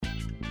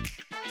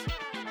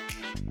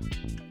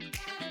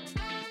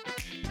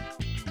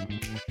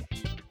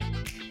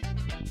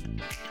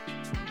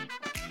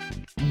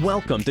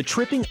Welcome to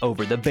Tripping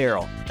Over the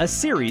Barrel, a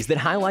series that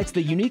highlights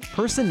the unique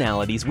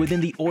personalities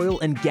within the oil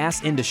and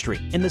gas industry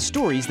and the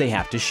stories they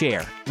have to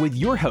share, with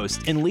your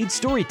hosts and lead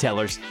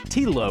storytellers,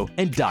 Tilo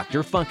and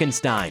Dr.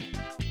 Funkenstein.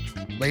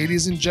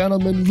 Ladies and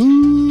gentlemen,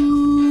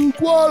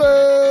 Luke Wallace.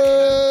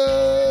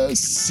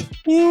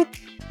 Whoop.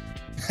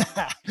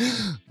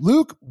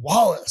 Luke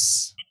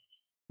Wallace.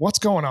 What's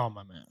going on,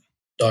 my man?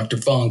 Dr.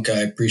 Funk,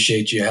 I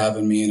appreciate you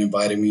having me and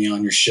inviting me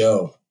on your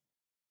show.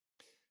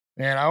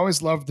 Man, I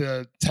always love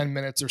the 10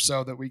 minutes or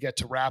so that we get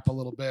to rap a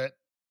little bit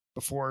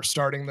before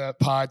starting the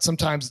pod.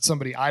 Sometimes it's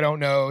somebody I don't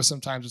know.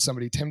 Sometimes it's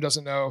somebody Tim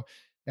doesn't know.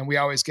 And we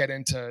always get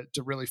into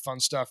really fun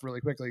stuff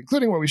really quickly,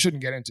 including what we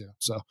shouldn't get into.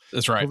 So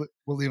that's right.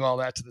 We'll leave all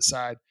that to the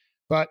side.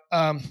 But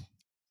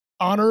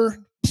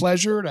honor,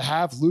 pleasure to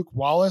have Luke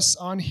Wallace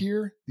on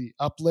here, the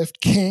Uplift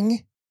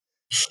King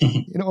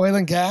in oil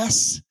and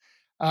gas.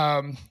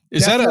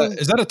 Is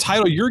that a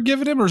title you're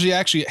giving him, or does he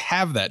actually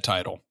have that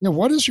title? Yeah.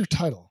 What is your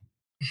title?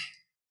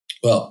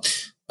 Well,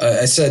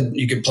 I said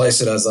you could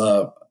place it as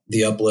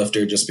the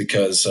Uplifter just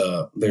because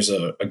there's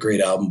a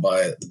great album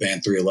by the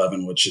band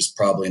 311, which is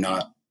probably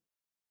not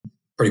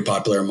pretty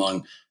popular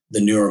among the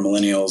newer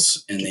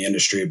millennials in the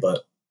industry,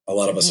 but a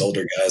lot of us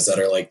older guys that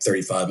are like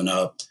 35 and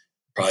up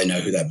probably know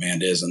who that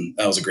band is. And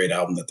that was a great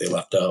album that they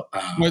left out.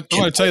 I want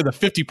to tell you, the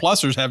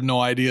 50-plussers have no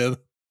idea.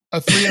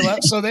 A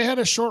 311. So they had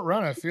a short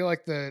run. I feel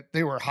like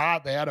they were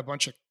hot. They had a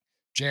bunch of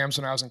jams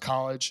when I was in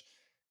college.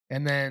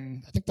 And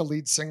then I think the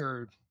lead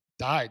singer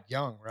died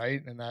young,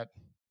 right? And that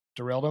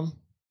derailed them?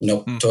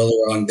 Nope, totally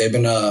wrong. They've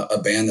been a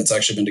band that's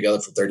actually been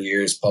together for 30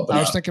 years. I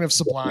was thinking of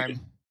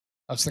Sublime.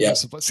 Of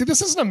Sublime. See,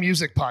 this isn't a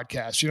music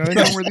podcast. You know what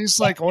I mean? We're these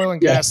like oil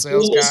and gas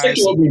sales guys. Stick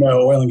to what we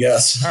know, oil and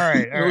gas. All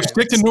right. We'll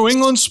stick to New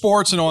England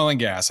sports and oil and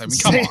gas. I mean,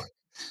 come on.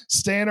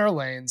 Stay in our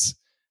lanes.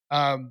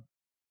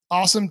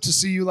 Awesome to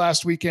see you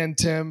last weekend,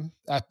 Tim,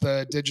 at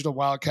the Digital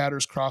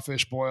Wildcatters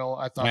Crawfish Boil.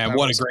 I thought, man,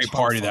 what a great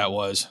party that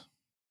was.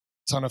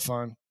 Ton of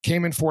fun.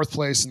 Came in fourth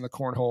place in the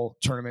cornhole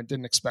tournament.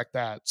 Didn't expect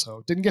that.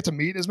 So didn't get to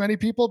meet as many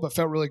people, but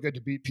felt really good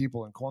to beat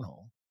people in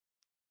cornhole.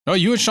 Oh,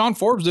 you and Sean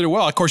Forbes did it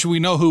well. Of course, we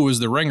know who was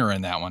the ringer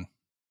in that one.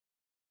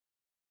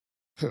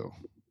 Who?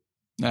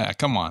 Yeah,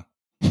 come on.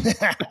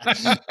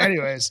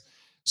 Anyways,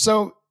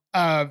 so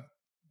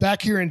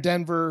back here in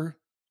Denver,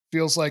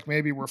 feels like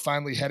maybe we're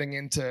finally heading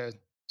into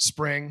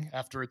spring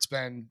after it's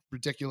been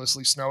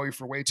ridiculously snowy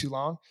for way too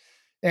long.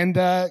 And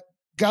got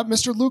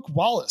Mr. Luke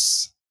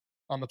Wallace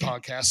on the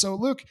podcast. So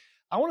Luke,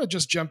 I want to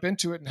just jump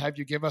into it and have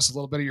you give us a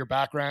little bit of your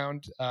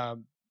background,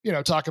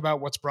 talk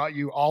about what's brought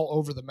you all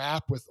over the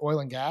map with oil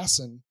and gas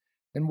and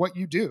what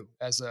you do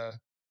as a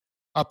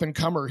up and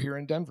comer here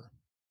in Denver.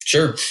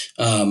 Sure.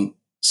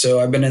 So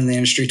I've been in the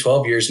industry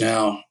 12 years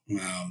now.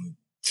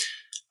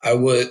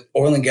 Oil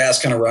and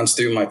gas kind of runs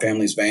through my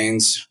family's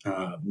veins.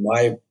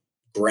 My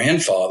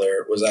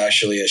grandfather was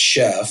actually a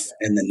chef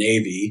in the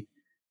Navy,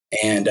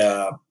 and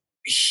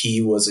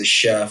he was a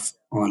chef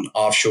on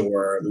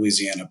offshore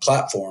Louisiana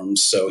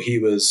platforms. So he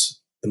was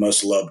the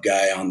most loved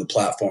guy on the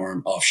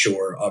platform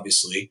offshore,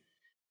 obviously.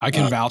 I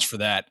can vouch for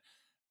that.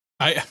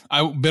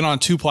 I've been on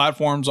 2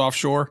 platforms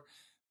offshore.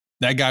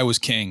 That guy was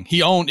king.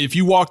 If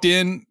you walked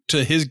in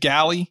to his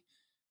galley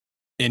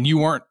and you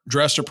weren't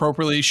dressed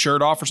appropriately,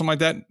 shirt off or something like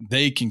that,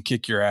 they can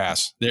kick your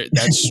ass.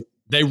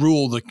 They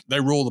rule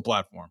the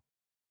platform.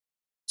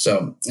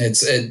 So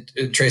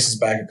it traces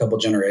back a couple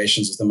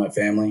generations within my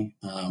family.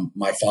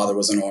 My father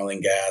was an oil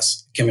and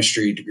gas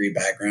chemistry degree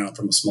background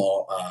from a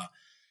small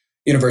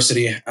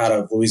university out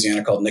of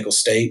Louisiana called Nicholls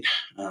State.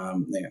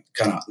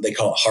 They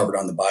call it Harvard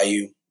on the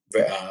Bayou,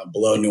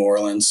 below New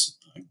Orleans.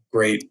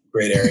 Great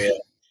area.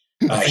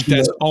 I think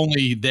that's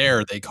only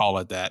there they call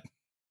it that.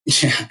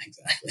 Yeah,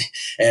 exactly.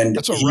 And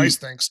that's what Rice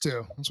thinks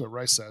too. That's what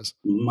Rice says.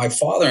 My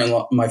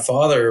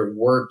father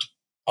worked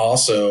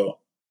also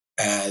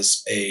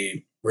as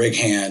a rig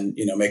hand,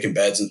 making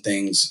beds and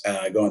things,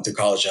 going through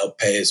college to help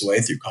pay his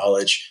way through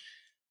college.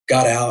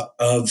 Got out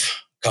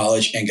of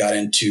college and got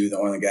into the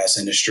oil and gas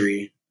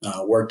industry,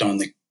 worked on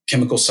the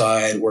chemical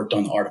side, worked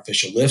on the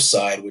artificial lift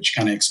side, which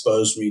kind of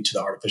exposed me to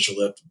the artificial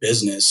lift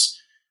business.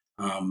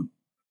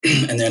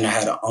 And then I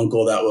had an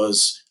uncle that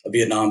was a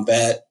Vietnam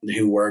vet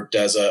who worked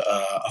as a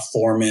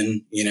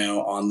foreman,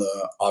 on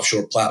the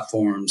offshore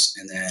platforms.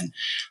 And then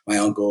my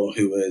uncle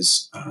who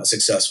was a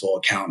successful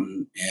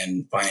accountant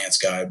and finance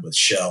guy with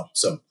Shell.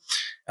 So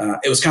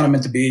it was kind of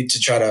meant to be to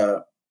try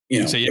to,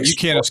 So you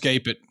can't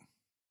escape it.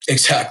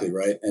 Exactly.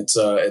 Right. It's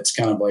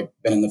kind of like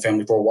been in the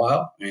family for a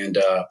while. And,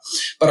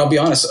 but I'll be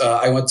honest,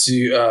 I went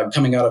to,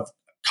 coming out of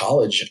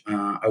college,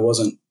 I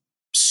wasn't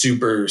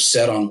super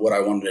set on what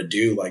I wanted to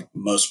do, like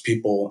most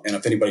people. And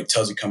if anybody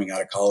tells you coming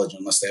out of college,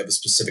 unless they have a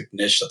specific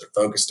niche that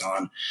they're focused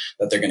on,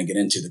 that they're going to get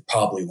into, they're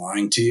probably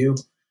lying to you.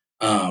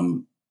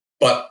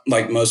 But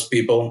like most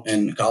people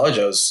in college,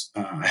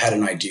 I had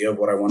an idea of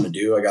what I wanted to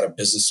do. I got a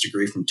business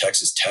degree from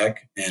Texas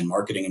Tech in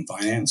marketing and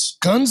finance.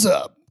 Guns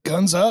up.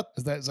 Is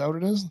that what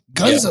it is?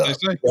 Guns up.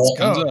 Let's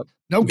go.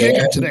 No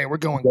gigging today. We're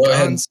going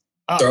guns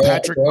up.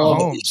 Patrick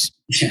Mahomes.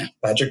 Yeah,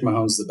 Patrick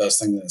Mahomes is the best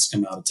thing that's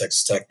come out of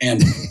Texas Tech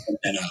and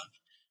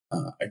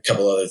a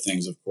couple other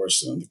things, of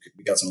course.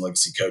 We got some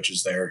legacy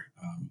coaches there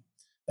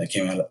that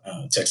came out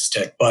of Texas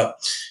Tech. But,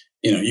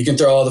 you can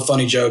throw all the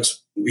funny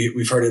jokes.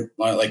 We've heard it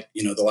like,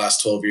 the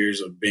last 12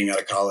 years of being out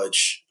of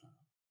college.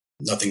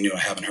 Nothing new I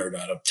haven't heard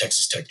out of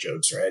Texas Tech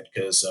jokes, right?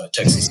 Because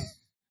Texas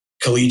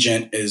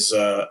collegiate is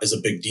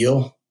a big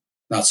deal.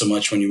 Not so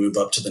much when you move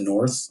up to the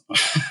north,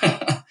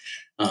 but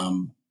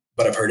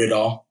I've heard it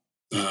all.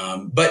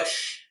 But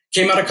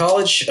came out of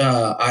college,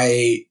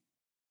 I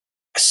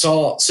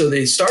saw, so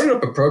they started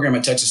up a program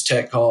at Texas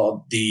Tech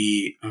called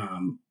the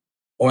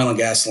Oil and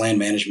Gas Land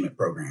Management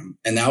Program.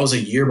 And that was a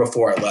year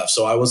before I left.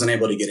 So I wasn't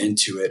able to get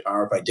into it.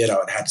 Or if I did, I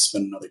would have had to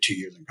spend another 2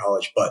 years in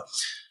college. But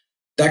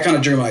that kind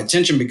of drew my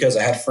attention because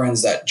I had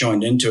friends that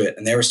joined into it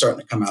and they were starting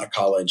to come out of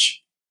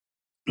college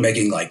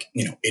making like,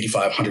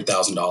 $85,000,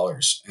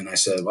 $100,000. And I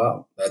said,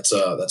 wow,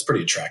 that's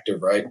pretty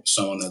attractive, right?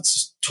 Someone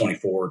that's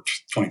 23,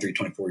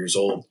 24 years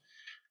old.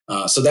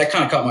 So that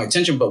kind of caught my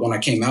attention. But when I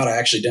came out, I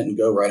actually didn't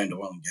go right into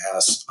oil and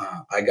gas.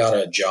 I got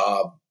a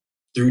job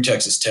through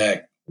Texas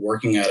Tech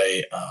working at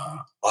a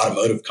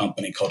automotive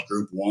company called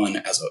Group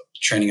One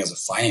training as a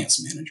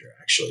finance manager.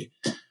 Actually,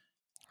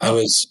 I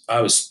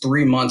was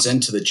 3 months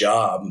into the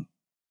job,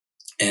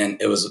 and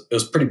it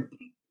was pretty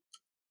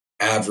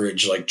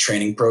average, like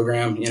training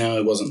program.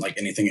 It wasn't like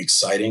anything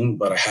exciting,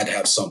 but I had to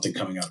have something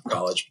coming out of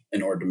college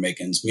in order to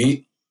make ends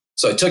meet.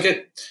 So I took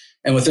it,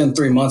 and within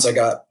 3 months, I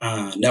got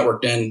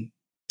networked in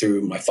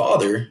through my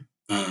father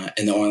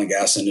in the oil and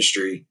gas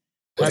industry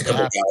with a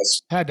couple of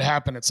guys. Had to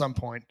happen at some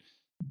point.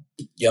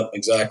 Yep,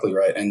 exactly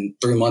right. And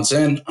 3 months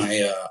in,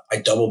 I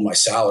doubled my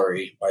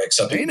salary by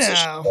accepting the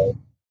position of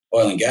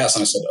oil and gas.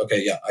 And I said,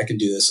 okay, yeah, I can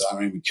do this. I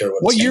don't even care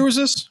what year was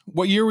this?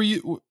 What year were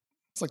you?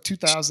 It's like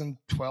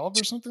 2012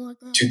 or something like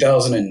that.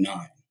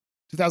 2009.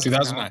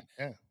 2009.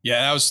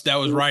 Yeah, that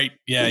was right.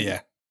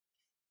 Yeah.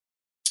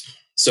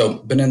 So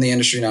been in the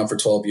industry now for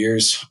 12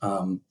 years.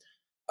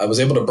 I was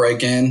able to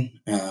break in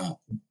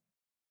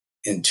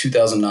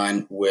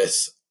 2009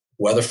 with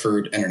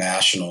Weatherford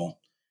International.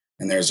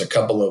 And there's a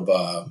couple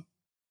of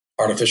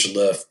artificial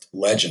lift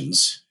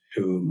legends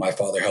who my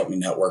father helped me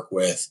network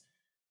with.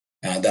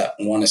 That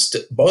one is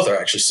both are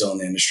actually still in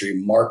the industry,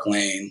 Mark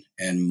Lane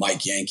and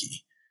Mike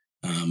Yankee.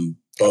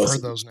 Both I've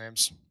heard those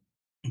names.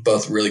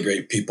 Both really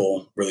great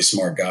people, really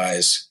smart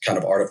guys, kind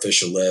of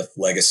artificial lift,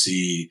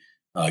 legacy,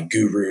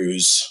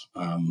 gurus,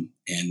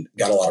 and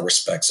got a lot of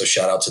respect. So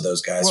shout out to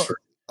those guys.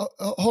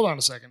 Hold on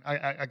a second.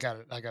 I got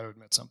it. I got to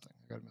admit something.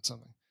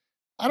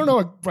 I don't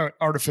know what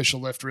artificial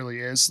lift really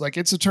is. Like,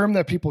 it's a term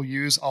that people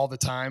use all the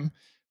time,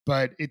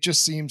 but it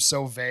just seems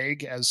so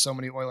vague, as so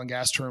many oil and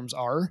gas terms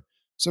are.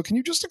 So can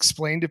you just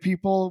explain to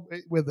people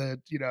with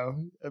a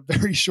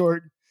very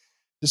short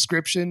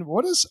description,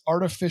 what does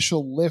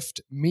artificial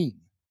lift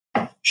mean?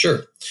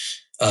 Sure.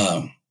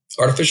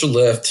 Artificial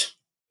lift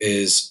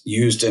is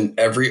used in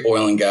every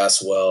oil and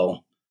gas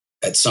well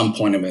at some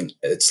point in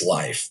its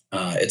life.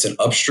 It's an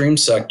upstream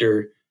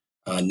sector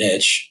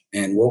niche.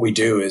 And what we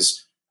do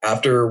is,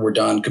 after we're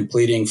done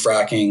completing,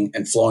 fracking,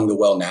 and flowing the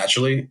well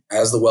naturally,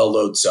 as the well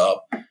loads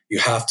up, you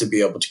have to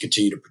be able to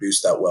continue to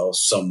produce that well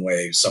some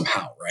way,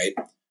 somehow, right?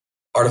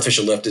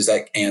 Artificial lift is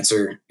that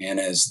answer, and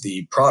as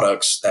the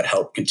products that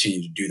help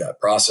continue to do that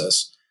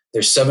process.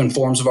 There's 7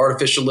 forms of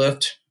artificial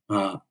lift.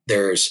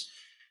 There's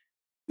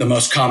the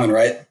most common,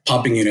 right?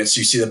 Pumping units.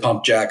 You see the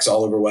pump jacks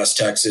all over West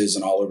Texas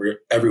and all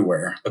over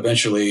everywhere.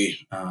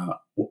 Eventually, a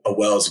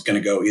well is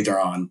going to go either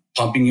on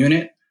pumping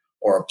unit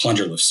or a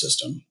plunger lift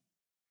system.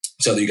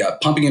 So you got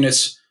pumping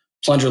units,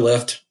 plunger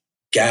lift,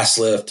 gas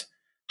lift,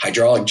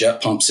 hydraulic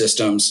jet pump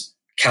systems,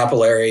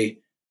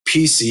 capillary,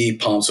 PC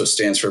pumps, which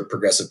stands for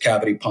progressive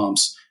cavity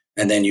pumps.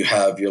 And then you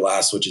have your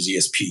last, which is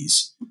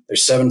ESPs.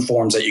 There's 7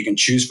 forms that you can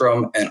choose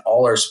from, and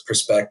all are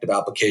prospective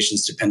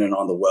applications dependent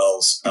on the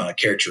well's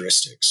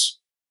characteristics.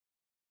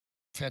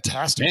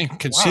 Fantastic. Man,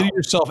 consider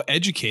yourself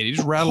educated. You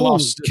just rattle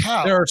off.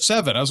 There are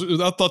 7. I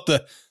thought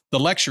the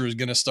lecture was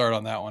going to start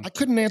on that one. I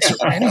couldn't answer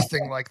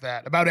anything like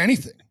that about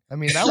anything. I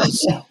mean, that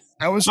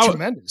was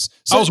tremendous.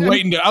 So, I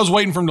was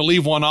waiting for him to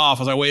leave one off.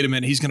 I was like, wait a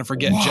minute, he's going to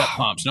forget jet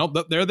pumps. Nope,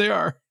 there they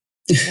are.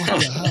 What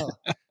the hell?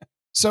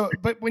 So,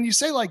 but when you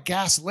say like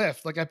gas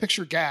lift, like I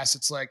picture gas,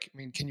 it's like, I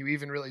mean, can you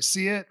even really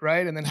see it,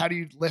 right? And then how do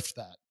you lift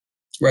that?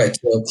 Right.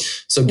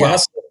 So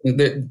gas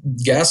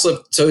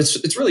lift. So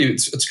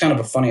it's kind of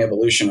a funny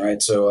evolution,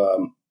 right?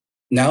 So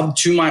now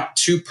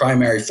two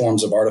primary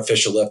forms of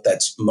artificial lift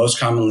that's most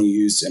commonly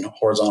used in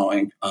horizontal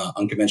and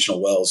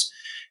unconventional wells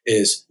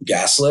is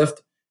gas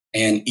lift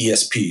and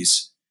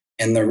ESPs.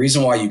 And the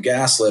reason why you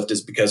gas lift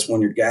is because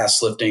when you're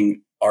gas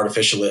lifting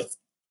artificial lift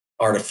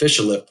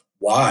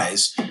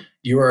wise,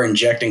 you are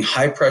injecting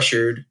high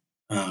pressured,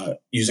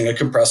 using a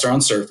compressor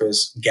on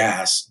surface,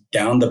 gas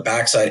down the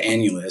backside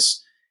annulus,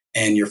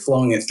 and you're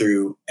flowing it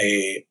through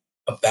a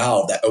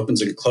valve that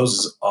opens and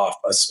closes off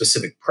a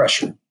specific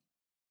pressure.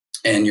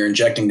 And you're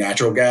injecting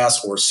natural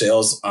gas or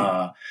sales.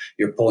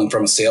 You're pulling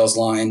from a sales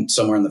line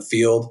somewhere in the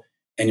field,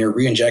 and you're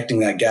re-injecting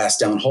that gas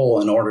down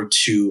hole in order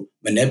to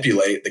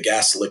manipulate the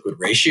gas to liquid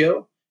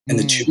ratio in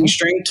the tubing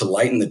string to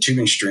lighten the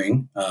tubing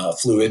string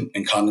fluid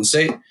and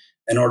condensate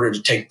in order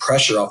to take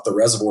pressure off the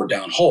reservoir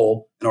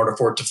downhole in order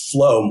for it to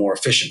flow more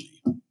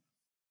efficiently.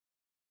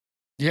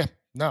 Yeah,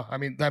 no, I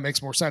mean, that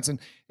makes more sense. And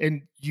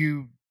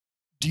do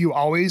you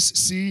always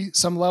see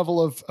some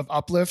level of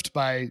uplift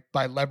by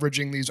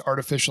leveraging these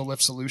artificial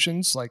lift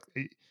solutions? Like,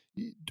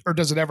 or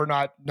does it ever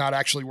not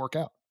actually work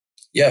out?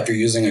 Yeah, if you're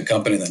using a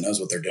company that knows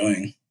what they're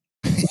doing.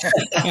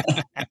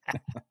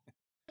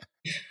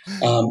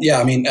 Yeah,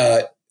 I mean,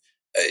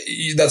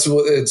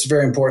 it's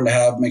very important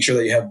to make sure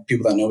that you have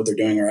people that know what they're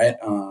doing. All right.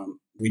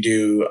 We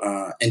do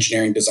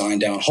engineering design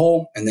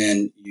downhole, and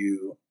then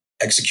you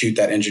execute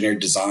that engineered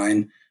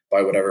design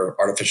by whatever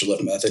artificial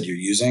lift method you're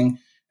using.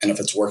 And if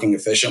it's working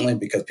efficiently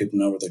because people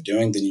know what they're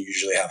doing, then you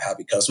usually have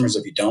happy customers.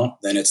 If you don't,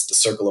 then it's the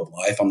circle of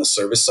life on the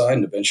service side,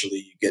 and eventually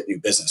you get new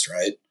business,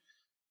 right?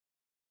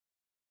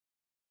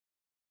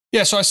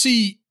 Yeah. So I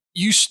see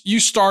you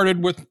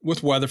started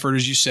with Weatherford,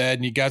 as you said,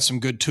 and you got some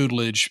good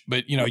tutelage,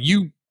 but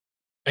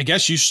I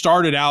guess you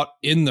started out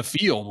in the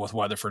field with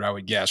Weatherford, I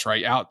would guess,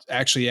 right? Out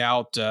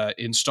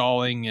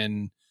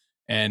installing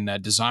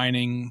and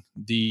designing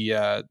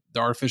the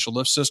artificial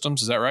lift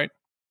systems. Is that right?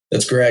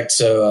 That's correct.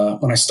 So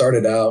when I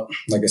started out,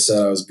 like I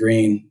said, I was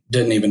green,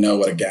 didn't even know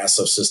what a gas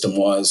lift system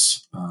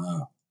was.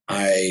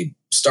 I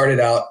started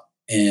out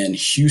in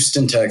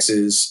Houston,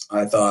 Texas.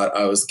 I thought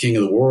I was the king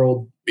of the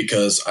world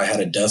because I had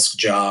a desk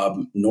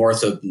job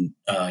north of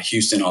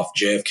Houston off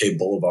JFK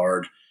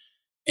Boulevard.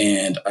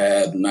 And I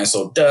had a nice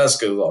little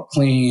desk. It was all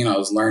clean. I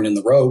was learning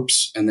the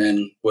ropes. And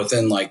then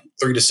within like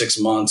 3 to 6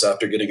 months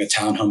after getting a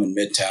townhome in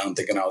Midtown,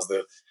 thinking I was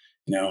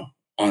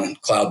on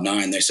cloud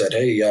 9, they said,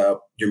 "Hey,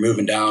 you're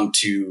moving down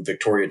to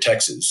Victoria,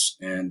 Texas."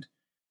 And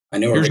I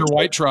knew here's your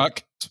white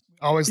truck.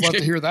 Always love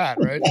to hear that,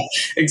 right?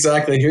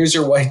 Exactly. Here's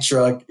your white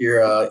truck,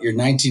 your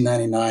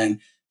 1999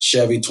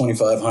 Chevy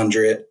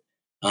 2500.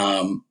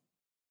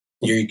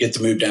 You get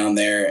to move down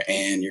there,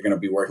 and you're going to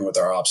be working with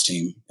our ops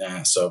team.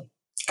 So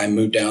I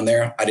moved down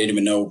there. I didn't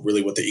even know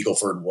really what the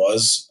Eagleford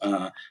was.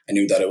 I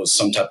knew that it was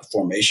some type of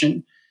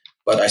formation,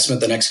 but I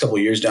spent the next couple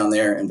of years down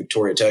there in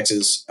Victoria,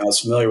 Texas. I was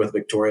familiar with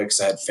Victoria because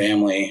I had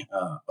family,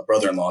 a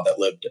brother-in-law that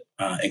lived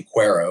in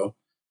Cuero,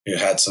 who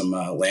had some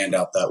land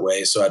out that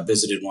way. So I'd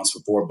visited once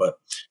before, but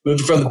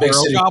moving from the big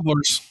city.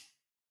 Gobblers.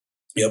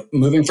 Yep.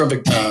 Moving from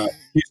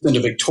Houston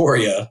to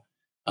Victoria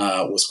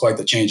was quite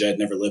the change. I had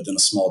never lived in a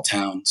small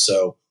town.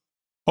 So,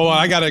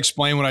 I got to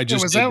explain what I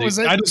just did.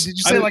 Did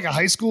you say like a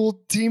high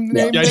school team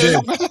name? Yeah, I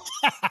did.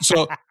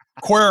 So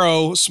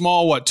Cuero,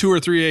 small, 2 or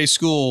 3A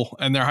school,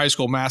 and their high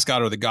school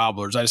mascot are the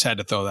Gobblers. I just had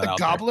to throw that out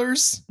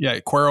Gobblers? There. Yeah,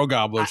 Cuero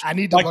Gobblers. I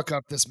need to look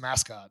up this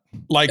mascot.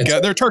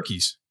 They're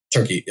turkeys.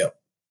 Turkey, yep.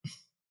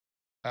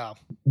 Oh.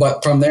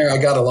 But from there, I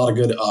got a lot of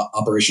good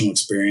operational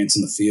experience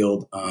in the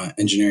field,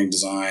 engineering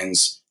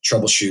designs,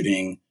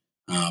 troubleshooting,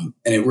 and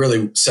it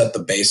really set the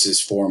basis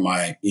for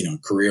my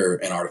career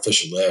in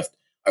artificial lift.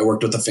 I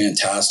worked with a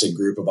fantastic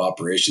group of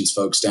operations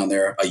folks down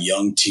there, a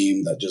young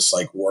team that just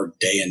worked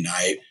day and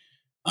night.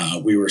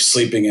 We were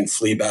sleeping in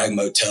flea bag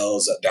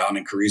motels down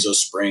in Carrizo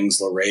Springs,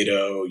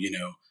 Laredo,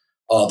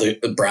 all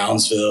the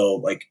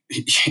Brownsville.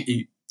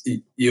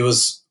 It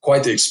was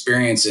quite the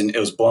experience, and it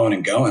was blowing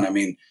and going. I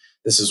mean,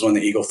 this is when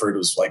the Eagleford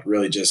was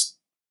really just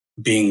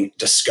being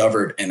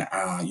discovered and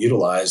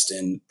utilized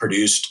and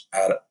produced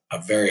at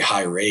a very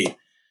high rate.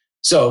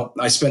 So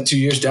I spent 2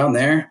 years down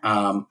there.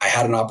 I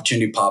had an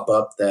opportunity pop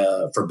up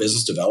for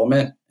business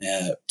development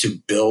to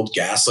build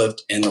gas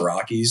lift in the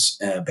Rockies,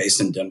 based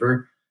in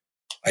Denver.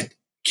 I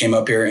came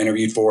up here,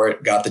 interviewed for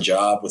it, got the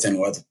job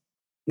within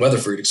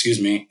Weatherford,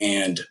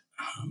 and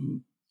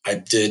I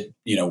did.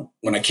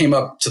 When I came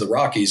up to the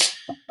Rockies,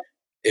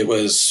 it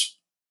was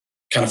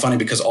kind of funny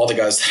because all the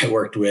guys that I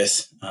worked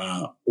with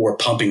were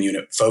pumping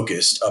unit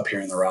focused up here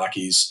in the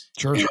Rockies.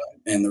 Sure.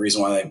 And the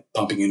reason why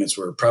pumping units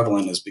were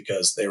prevalent is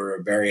because they were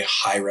a very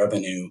high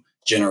revenue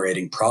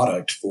generating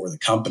product for the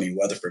company,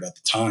 Weatherford at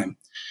the time.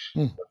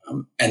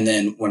 And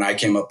then when I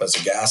came up as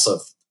a gas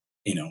lift,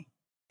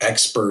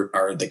 expert,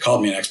 or they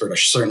called me an expert. I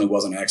certainly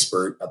wasn't an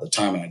expert at the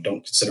time, and I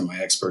don't consider my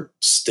expert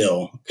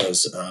still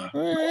because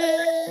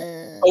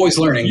always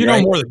learning. You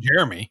know more than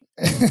Jeremy.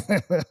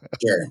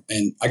 Sure.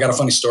 And I got a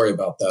funny story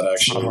about that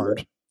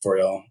actually for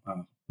y'all.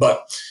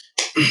 But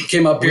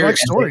came up here. Like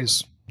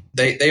stories.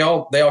 They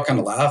all kind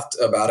of laughed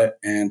about it.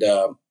 And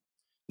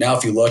now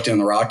if you looked in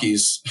the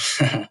Rockies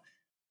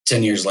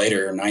 10 years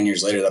later or 9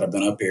 years later that I've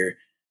been up here,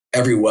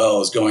 every well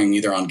is going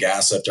either on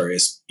gas lift or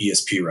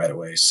ESP right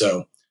away.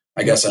 So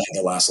I guess I had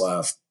the last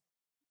laugh.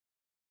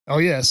 Oh,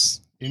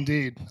 yes,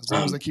 indeed. As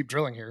long as they keep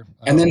drilling here.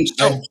 And then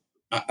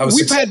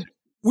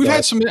we've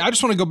had some, I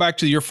just want to go back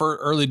to your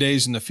early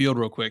days in the field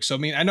real quick. So, I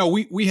mean, I know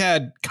we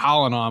had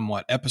Colin on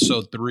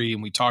episode 3,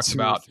 and we talked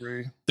about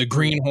the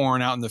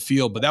greenhorn out in the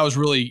field, but that was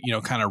really,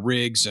 kind of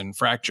rigs and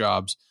frac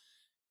jobs.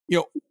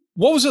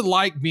 What was it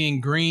like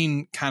being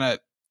green kind of,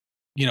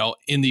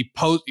 in the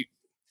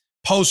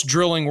post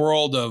drilling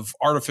world of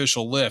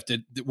artificial lift?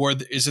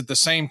 Is it the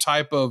same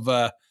type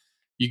of,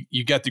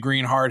 you got the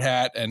green hard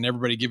hat and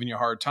everybody giving you a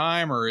hard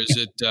time, or is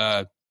it,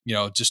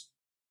 just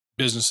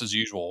business as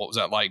usual? What was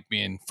that like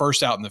being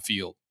first out in the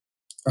field?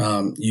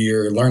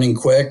 You're learning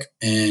quick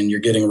and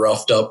you're getting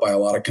roughed up by a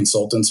lot of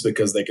consultants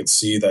because they could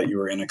see that you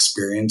were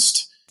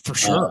inexperienced. For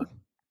sure.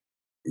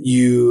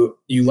 You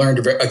learned,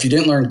 if you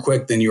didn't learn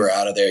quick, then you were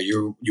out of there.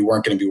 You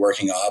weren't going to be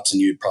working ops,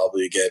 and you'd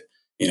probably get,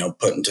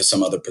 put into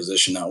some other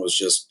position that was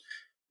just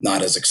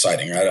not as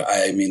exciting. Right?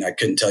 I mean, I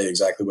couldn't tell you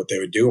exactly what they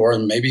would do, or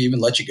maybe even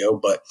let you go.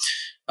 But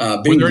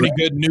were there any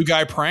good new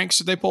guy pranks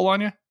that they pull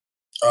on you?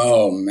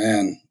 Oh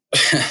man,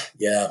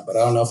 yeah, but I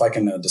don't know if I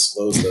can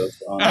disclose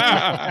those on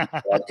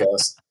the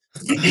podcast.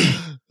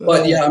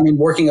 But yeah, I mean,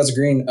 working as a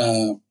green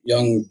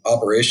young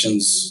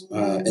operations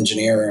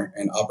engineer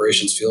and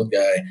operations field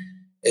guy,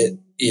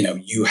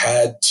 you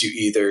had to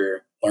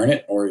either learn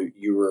it or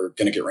you were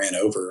going to get ran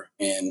over.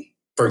 And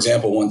for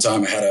example, one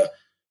time I had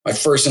my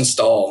first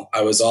install,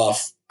 I was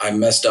off. I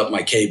messed up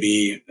my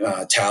KB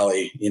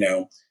tally,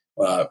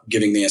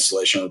 giving the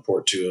installation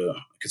report to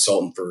a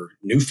consultant for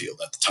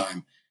Newfield at the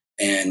time.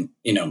 And,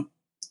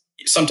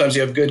 sometimes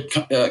you have good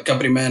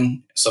company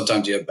men,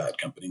 sometimes you have bad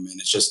company men.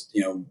 It's just,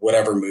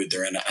 whatever mood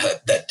they're in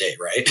that day,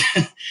 right?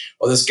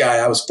 Well, this guy,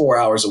 I was 4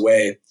 hours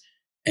away,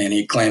 and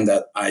he claimed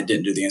that I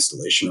didn't do the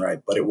installation right,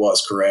 but it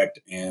was correct.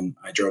 And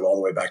I drove all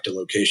the way back to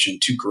location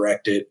to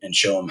correct it and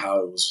show him how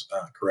it was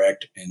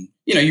correct. And,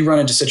 you run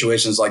into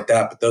situations like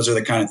that, but those are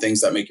the kind of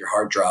things that make your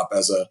heart drop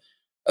as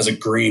a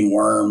green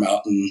worm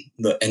out in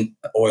the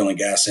oil and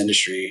gas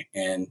industry.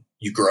 And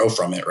you grow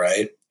from it,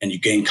 right? And you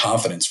gain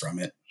confidence from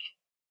it.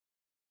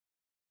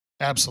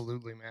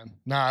 Absolutely, man.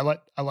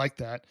 I like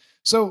that.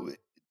 So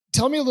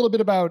tell me a little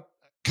bit about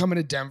coming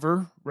to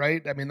Denver,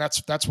 right? I mean,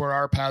 that's where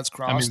our paths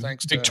cross.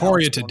 Thanks to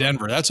Victoria to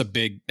Denver. That's a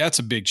big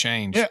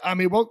change. Yeah. I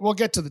mean, we'll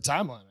get to the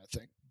timeline, I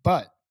think,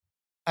 but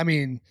I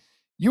mean,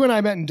 you and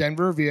I met in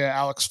Denver via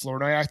Alex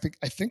Flournoy.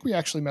 I think we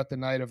actually met the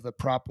night of the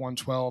Prop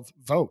 112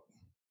 vote,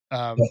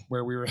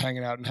 where we were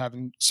hanging out and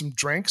having some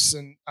drinks.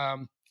 And,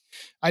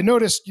 I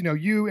noticed,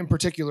 you in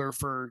particular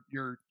for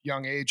your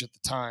young age at the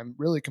time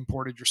really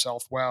comported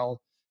yourself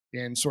well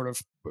in sort of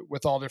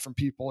with all different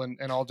people and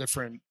all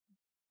different,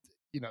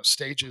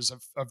 stages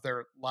of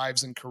their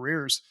lives and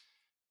careers.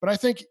 But I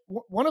think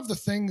one of the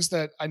things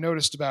that I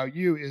noticed about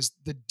you is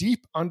the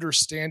deep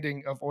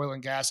understanding of oil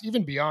and gas,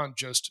 even beyond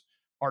just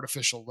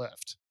artificial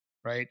lift,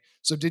 right?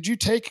 So did you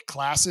take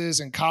classes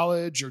in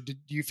college, or do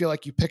you feel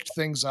like you picked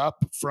things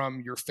up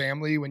from your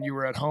family when you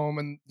were at home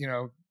and,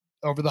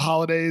 over the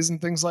holidays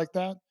and things like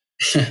that?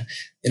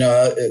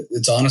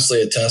 It's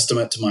honestly a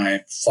testament to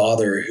my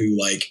father, who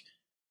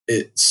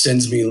it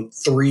sends me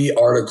 3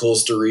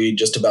 articles to read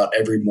just about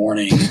every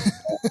morning,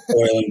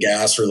 oil and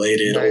gas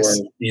related, nice.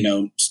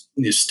 Or,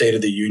 State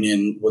of the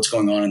Union, what's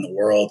going on in the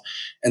world.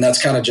 And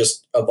that's kind of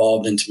just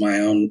evolved into my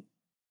own,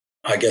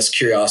 I guess,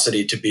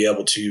 curiosity to be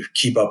able to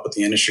keep up with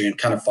the industry and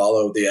kind of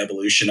follow the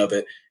evolution of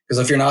it. Because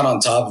if you're not on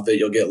top of it,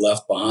 you'll get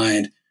left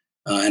behind.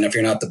 And if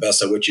you're not the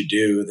best at what you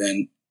do,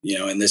 then,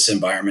 in this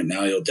environment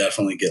now, you'll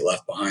definitely get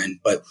left behind.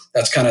 But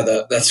that's kind of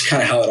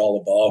how it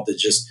all evolved.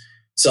 It's just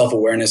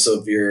self-awareness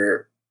of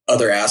your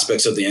other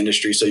aspects of the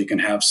industry, so you can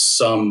have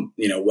some,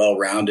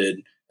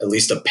 well-rounded, at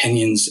least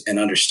opinions and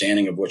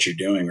understanding of what you're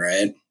doing.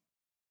 Right.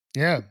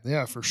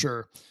 Yeah, for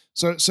sure.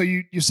 So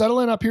you settle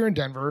in up here in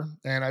Denver,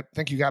 and I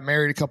think you got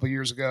married a couple of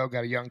years ago,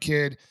 got a young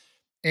kid,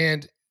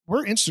 and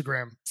we're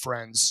Instagram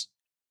friends.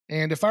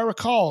 And if I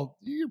recall,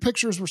 your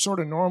pictures were sort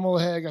of normal.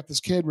 Hey, I got this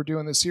kid, we're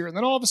doing this here. And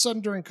then all of a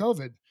sudden during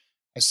COVID,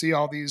 I see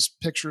all these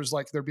pictures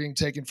like they're being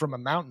taken from a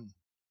mountain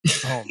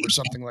home or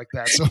something like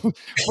that. So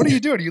what are you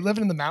doing? Are you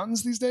living in the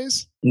mountains these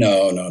days?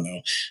 No.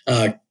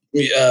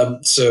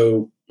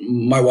 So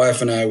my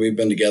wife and I, we've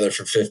been together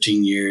for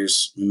 15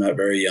 years. We met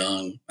very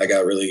young. I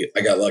got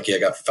lucky.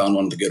 I found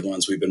one of the good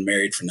ones. We've been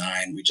married for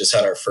 9. We just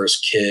had our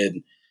first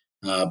kid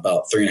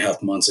about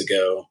 3.5 months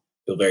ago.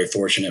 Feel very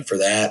fortunate for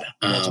that.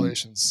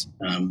 Congratulations.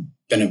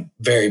 Been a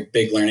very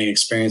big learning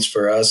experience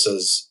for us,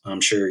 as I'm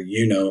sure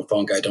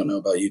Funk. I don't know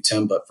about you,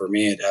 Tim, but for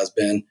me, it has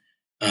been.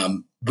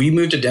 We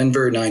moved to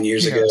Denver 9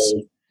 years ago.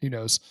 Who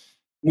knows?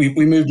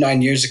 We moved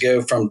 9 years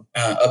ago from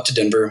up to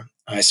Denver.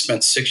 I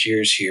spent 6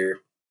 years here.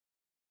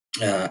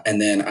 And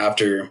then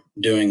after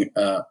doing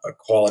a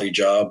quality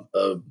job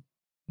of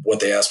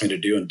what they asked me to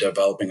do in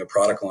developing a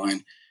product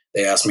line,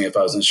 they asked me if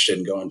I was interested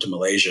in going to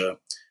Malaysia.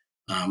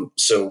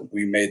 So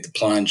we made the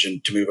plunge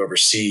and to move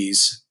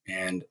overseas.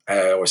 And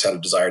I always had a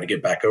desire to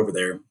get back over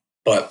there.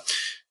 But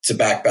to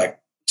back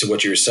to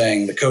what you were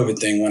saying, the COVID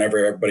thing, whenever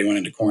everybody went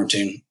into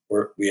quarantine,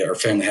 our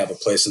family have a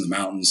place in the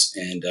mountains.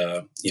 And,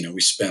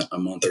 we spent a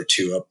month or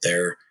 2 up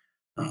there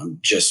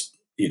just,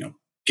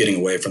 getting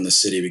away from the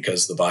city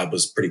because the vibe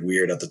was pretty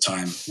weird at the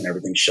time when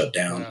everything shut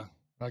down. Yeah,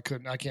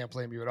 I can't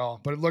blame you at all.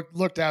 But it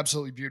looked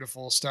absolutely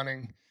beautiful,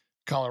 stunning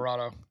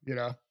Colorado,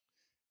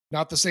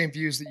 Not the same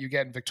views that you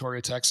get in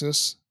Victoria,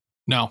 Texas.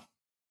 No.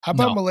 How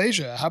about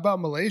Malaysia? How about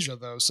Malaysia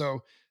though?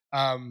 So,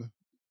 and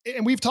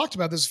we've talked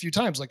about this a few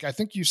times. Like, I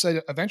think you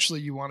said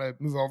eventually you want to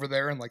move over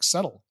there and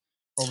settle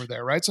over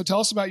there, right? So tell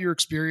us about your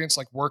experience,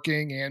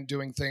 working and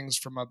doing things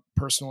from a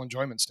personal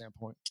enjoyment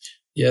standpoint.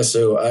 Yeah.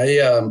 So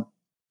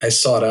I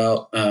sought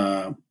out,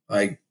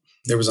 I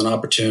there was an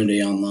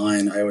opportunity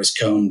online. I always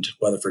combed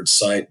Weatherford's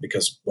site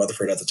because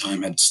Weatherford at the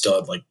time had still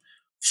had like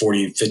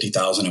 40,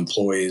 50,000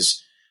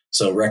 employees.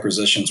 So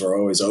requisitions were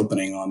always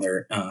opening on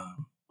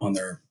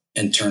their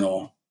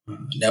internal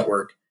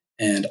network.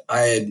 And I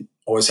had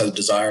always had a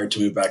desire to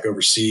move back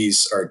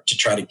overseas or to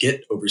try to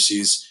get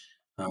overseas,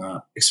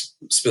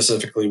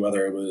 specifically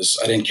whether it was,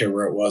 I didn't care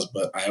where it was,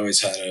 but I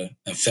always had an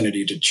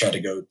affinity to try to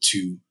go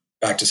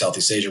back to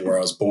Southeast Asia, where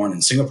I was born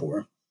in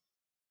Singapore.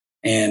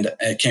 And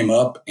it came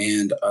up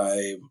and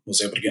I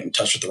was able to get in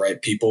touch with the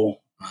right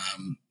people.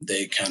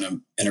 They kind of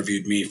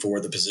interviewed me for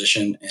the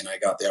position, and I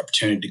got the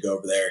opportunity to go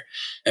over there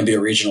and be a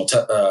regional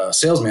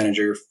sales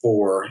manager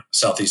for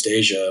Southeast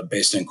Asia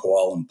based in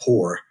Kuala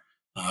Lumpur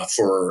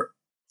for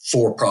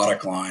 4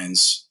 product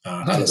lines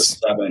out of the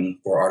 7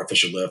 for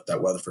artificial lift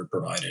that Weatherford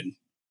provided.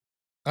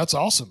 That's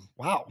awesome.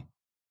 Wow.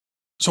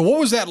 So what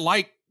was that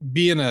like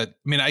being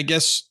I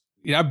guess,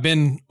 I've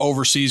been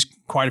overseas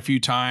quite a few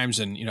times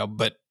and,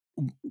 but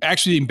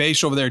actually being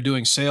based over there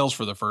doing sales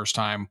for the first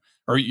time,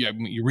 or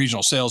your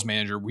regional sales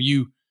manager, were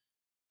you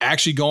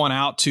actually going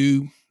out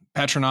to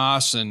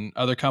Petronas and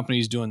other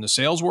companies doing the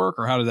sales work,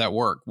 or how did that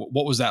work?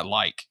 What was that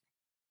like?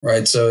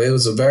 Right. So it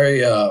was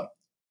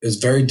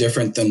very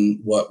different than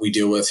what we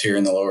deal with here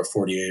in the lower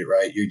 48,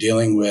 right? You're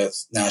dealing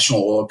with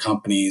national oil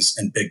companies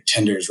and big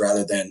tenders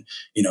rather than,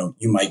 you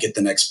might get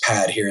the next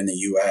pad here in the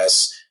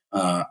US,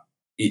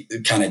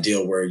 kind of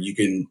deal where you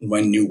can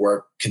win new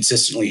work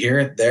consistently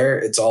here. There,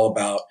 it's all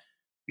about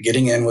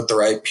getting in with the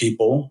right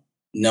people,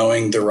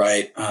 knowing the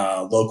right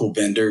local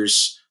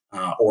vendors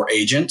or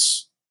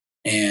agents,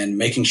 and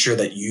making sure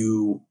that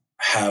you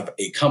have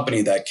a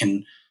company that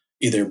can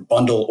either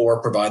bundle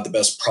or provide the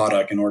best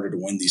product in order to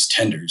win these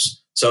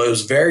tenders. So it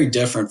was very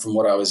different from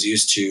what I was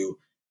used to.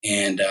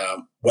 And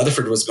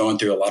Weatherford was going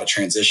through a lot of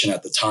transition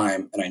at the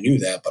time, and I knew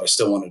that, but I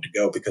still wanted to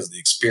go because of the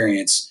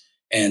experience.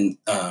 And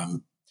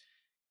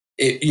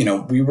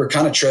we were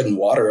kind of treading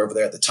water over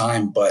there at the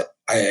time, but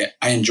I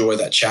enjoy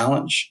that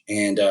challenge.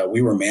 And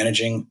we were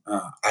managing.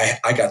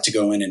 I got to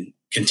go in and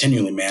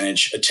continually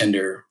manage a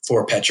tender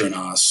for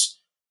Petronas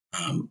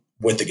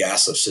with the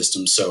gas lift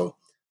system. So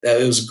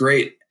it was a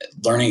great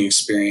learning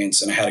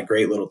experience. And I had a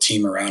great little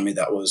team around me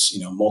that was,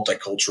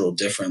 multicultural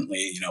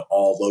differently,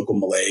 all local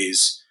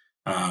Malays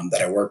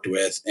that I worked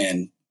with,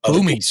 and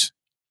Boomies.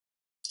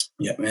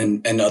 Yeah,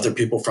 and other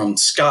people from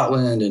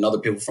Scotland and other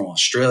people from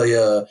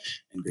Australia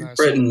and Great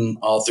Britain,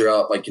 all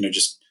throughout.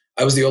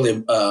 I was the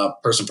only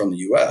person from the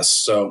U.S.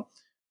 So,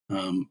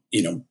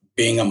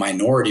 being a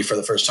minority for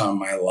the first time in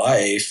my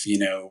life,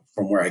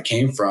 from where I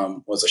came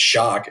from, was a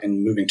shock.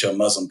 And moving to a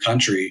Muslim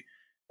country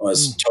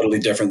was totally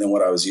different than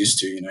what I was used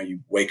to.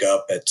 You wake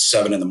up at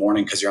 7 a.m.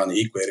 because you're on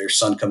the equator.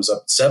 Sun comes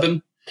up at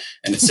 7,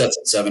 and it sets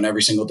at 7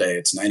 every single day.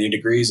 It's 90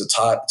 degrees. It's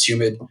hot. It's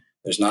humid.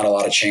 There's not a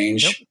lot of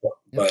change. Yep.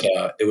 But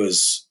it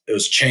was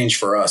change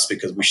for us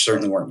because we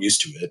certainly weren't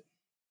used to it.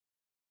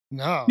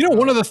 No,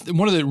 one of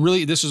the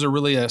really, this is a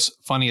really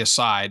funny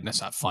aside, and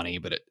it's not funny,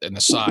 but an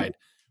aside.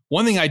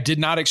 One thing I did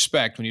not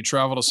expect when you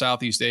travel to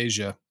Southeast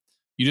Asia,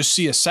 you just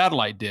see a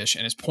satellite dish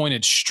and it's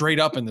pointed straight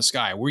up in the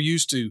sky. We're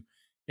used to,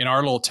 in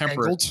our little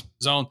temperate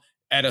zone,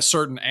 at a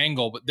certain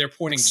angle, but they're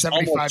pointing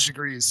 75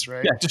 degrees,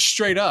 right? Yeah, just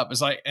straight up.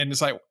 It's like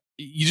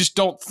you just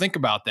don't think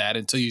about that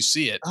until you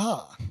see it.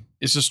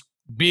 It's just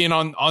being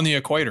on the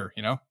equator,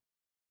 Yeah.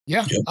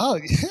 Yep. Oh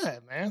yeah,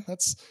 man.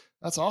 That's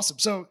awesome.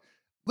 So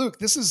Luke,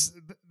 this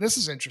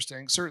is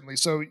interesting, certainly.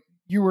 So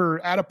you were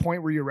at a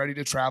point where you're ready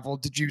to travel.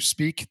 Did you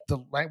speak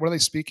what do they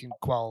speak in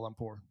Kuala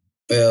Lumpur?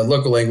 The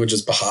local language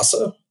is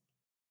Bahasa.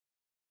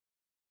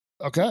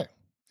 Okay.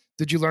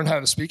 Did you learn how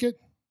to speak it?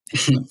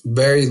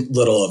 Very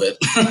little of it.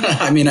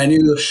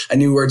 I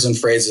knew words and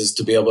phrases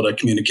to be able to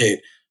communicate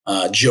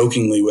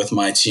jokingly with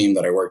my team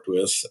that I worked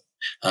with,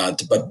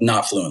 but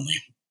not fluently.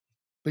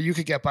 But you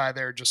could get by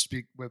there, just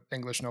speak with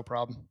English, no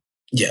problem.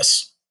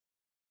 Yes.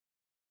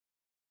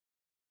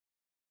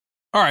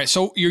 All right.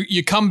 So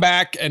you come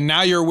back and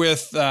now you're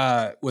with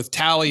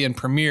Tally and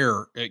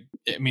Premier.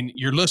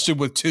 You're listed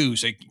with 2.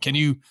 So can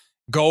you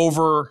go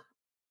over,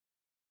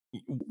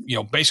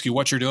 basically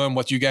what you're doing,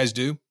 what you guys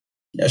do?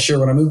 Yeah, sure.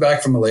 When I moved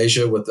back from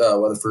Malaysia with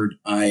Weatherford,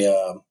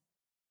 I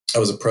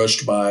was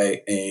approached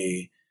by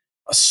a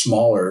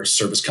smaller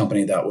service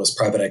company that was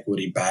private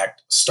equity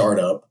backed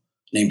startup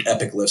named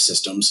Epic Lift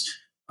Systems.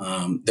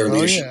 Their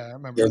leadership, I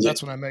remember.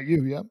 That's when I met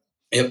you. Yep.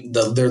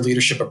 Their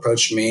leadership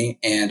approached me,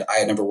 and I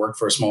had never worked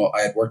for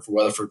I had worked for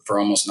Weatherford for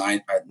almost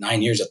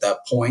 9 years at that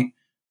point.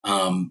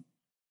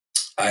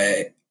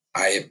 I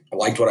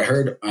liked what I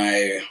heard.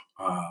 I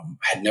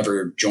had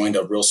never joined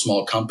a real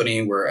small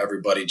company where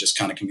everybody just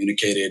kind of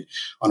communicated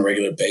on a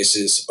regular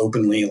basis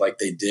openly like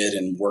they did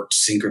and worked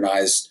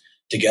synchronized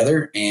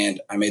together.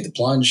 And I made the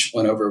plunge,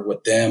 went over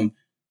with them.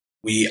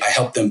 I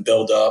helped them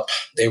build up.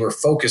 They were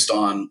focused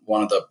on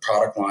one of the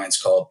product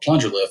lines called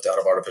Plunger Lift out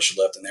of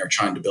artificial lift, and they were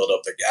trying to build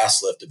up their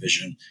gas lift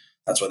division.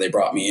 That's why they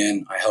brought me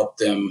in. I helped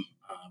them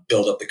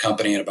build up the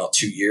company in about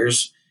 2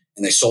 years,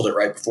 and they sold it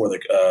right before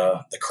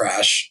the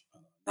crash,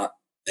 not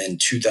in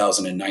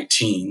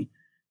 2019.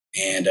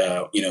 And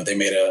they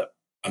made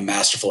a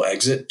masterful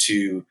exit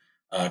to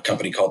a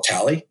company called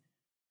Tally.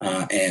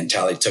 And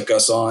Tally took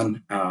us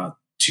on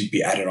to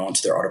be added on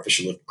to their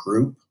artificial lift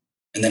group.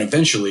 And then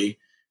eventually,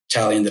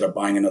 Tally ended up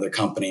buying another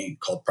company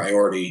called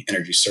Priority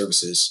Energy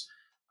Services,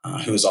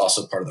 who is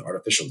also part of the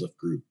artificial lift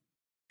group.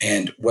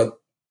 And what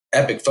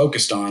Epic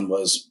focused on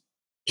was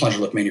plunger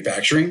lift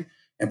manufacturing,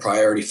 and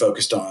Priority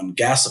focused on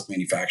gas lift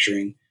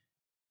manufacturing.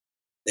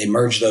 They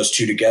merged those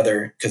two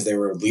together because they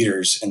were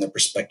leaders in their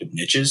respective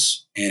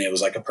niches. And it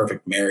was like a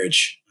perfect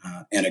marriage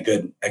and a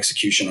good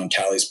execution on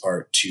Tally's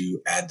part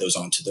to add those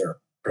onto their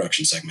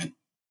production segment.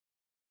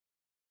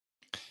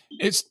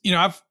 It's,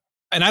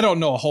 and I don't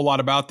know a whole lot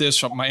about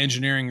this. My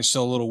engineering is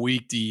still a little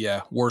weak.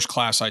 The worst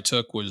class I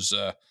took was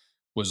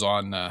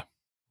on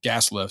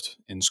gas lift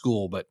in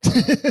school, but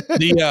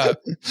the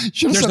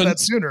should have said that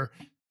sooner.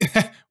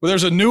 Well,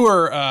 there's a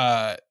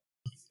newer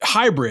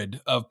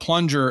hybrid of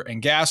plunger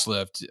and gas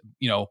lift.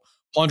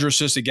 Plunger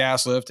assisted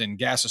gas lift and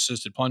gas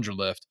assisted plunger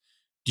lift.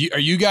 Are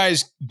you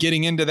guys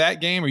getting into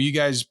that game? Do you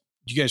guys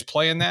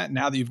playing that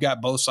now that you've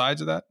got both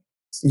sides of that?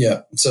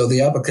 Yeah. So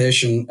the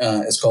application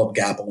is called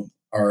GAPL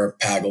or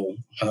PAGL,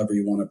 however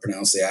you want to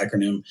pronounce the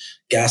acronym,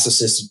 gas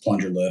assisted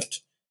plunger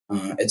lift.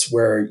 It's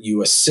where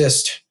you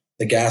assist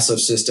the gas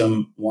lift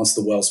system once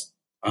the well's,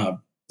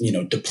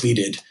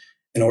 depleted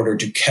in order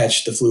to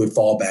catch the fluid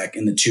fallback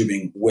in the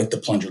tubing with the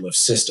plunger lift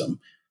system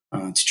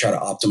to try to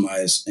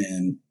optimize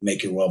and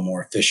make your well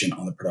more efficient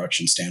on the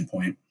production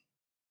standpoint.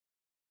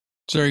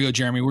 So there you go,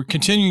 Jeremy. We're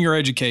continuing your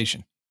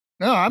education.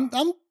 No, I'm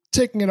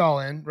taking it all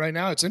in right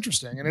now. It's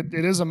interesting. And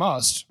it is a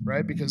must,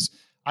 right? Because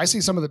I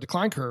see some of the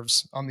decline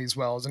curves on these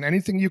wells, and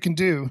anything you can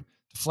do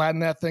to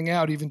flatten that thing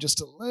out even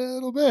just a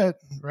little bit,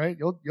 right?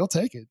 You'll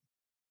take it.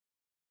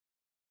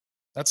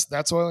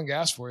 That's oil and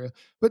gas for you.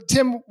 But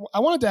Tim, I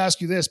wanted to ask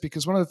you this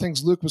because one of the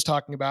things Luke was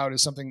talking about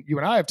is something you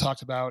and I have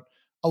talked about.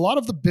 A lot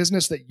of the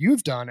business that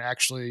you've done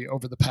actually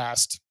over the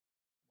past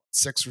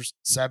 6 or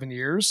 7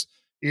 years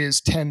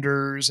is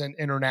tenders and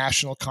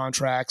international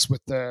contracts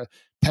with the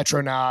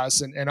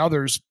Petronas and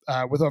others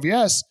with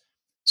OVS.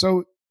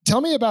 So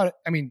tell me about,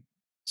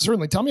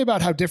 certainly tell me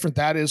about how different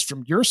that is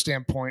from your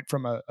standpoint,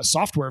 from a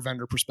software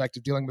vendor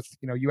perspective, dealing with,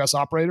 U.S.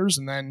 operators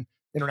and then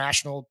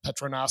international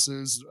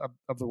Petronas's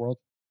of the world.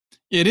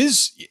 It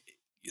is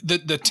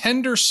the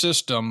tender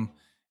system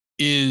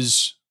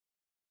is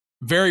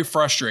very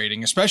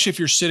frustrating, especially if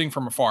you're sitting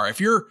from afar.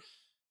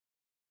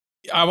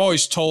 I've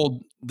always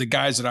told the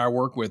guys that I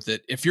work with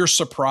that if you're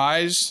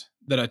surprised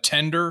that a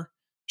tender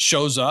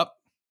shows up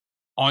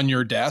on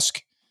your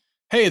desk,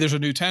 hey, there's a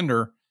new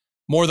tender,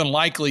 more than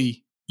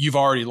likely you've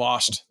already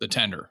lost the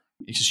tender.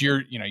 It's just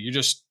you're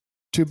just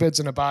 2 bids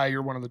and a buy.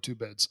 You're one of the 2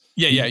 bids.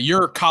 Yeah.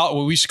 You're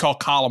what we used to call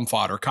column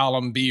fodder,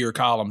 column B or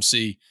column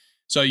C.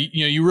 So,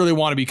 you really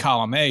want to be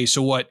column A.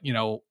 So what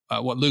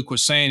Luke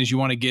was saying is you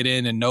want to get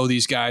in and know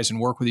these guys and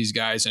work with these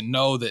guys and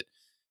know that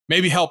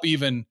maybe help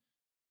even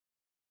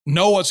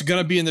know what's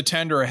going to be in the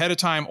tender ahead of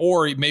time,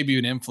 or maybe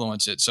even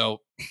influence it. So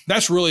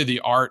that's really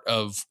the art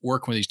of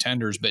working with these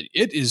tenders. But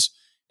it's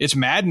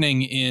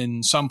maddening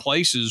in some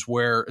places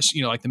where,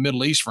 like the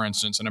Middle East, for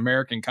instance, an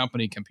American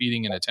company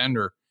competing in a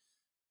tender,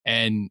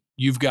 and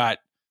you've got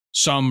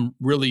some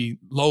really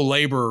low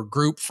labor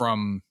group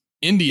from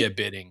India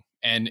bidding,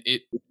 and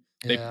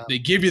they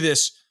give you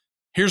this,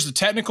 here's the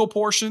technical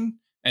portion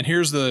and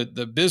here's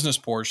the business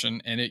portion,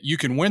 and you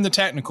can win the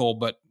technical,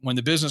 but when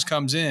the business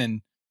comes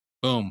in,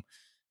 boom.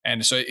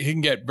 And so it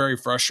can get very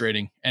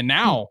frustrating. And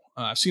now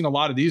I've seen a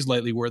lot of these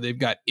lately where they've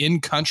got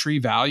in-country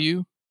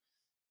value.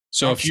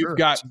 So if you've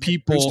got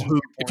people who,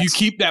 if you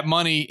keep that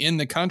money in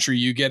the country,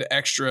 you get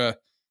extra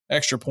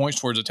points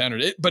towards a tender.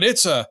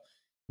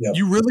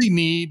 You really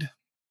need,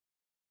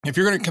 if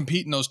you're going to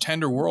compete in those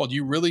tender world,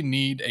 you really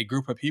need a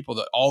group of people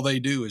that all they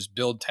do is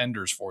build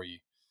tenders for you.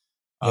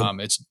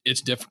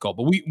 It's difficult,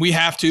 but we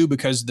have to,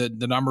 because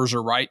the numbers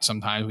are right.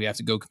 Sometimes we have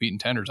to go compete in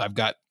tenders. I've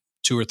got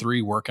 2 or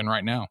 3 working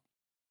right now.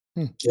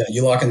 Yeah,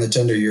 you lock in the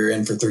tender, you're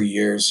in for 3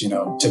 years,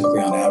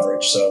 typically on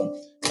average.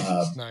 So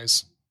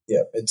nice.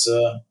 Yeah,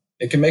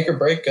 it can make or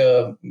break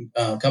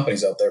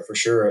companies out there for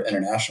sure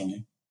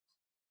internationally.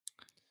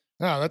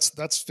 No,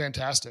 that's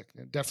fantastic.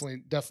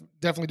 Definitely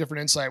different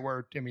insight.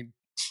 Where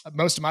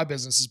most of my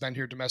business has been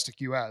here,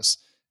 domestic U.S.,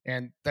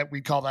 and that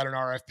we call that an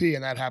RFP,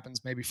 and that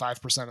happens maybe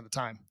 5% of the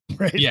time,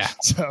 right? Yeah.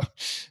 So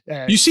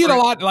you see it a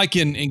lot, like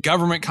in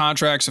government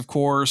contracts, of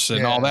course,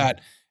 and all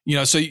that.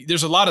 So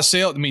there's a lot of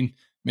sale.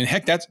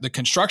 Heck, that's the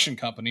construction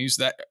companies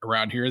that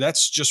around here.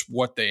 That's just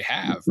what they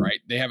have,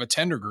 right? They have a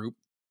tender group.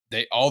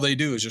 All they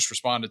do is just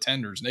respond to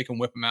tenders, and they can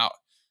whip them out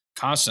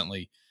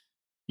constantly.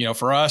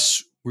 For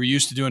us, we're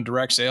used to doing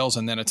direct sales,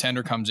 and then a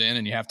tender comes in,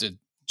 and you have to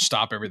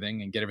stop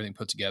everything and get everything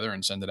put together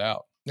and send it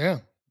out. Yeah,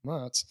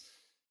 well,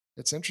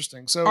 it's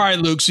interesting. So, all right,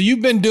 Luke. So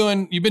you've been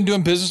doing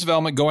business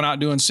development, going out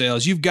and doing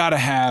sales. You've got to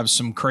have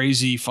some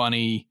crazy,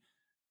 funny,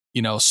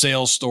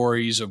 sales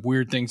stories of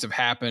weird things have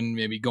happened.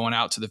 Maybe going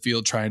out to the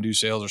field trying to do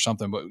sales or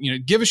something. But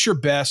give us your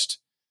best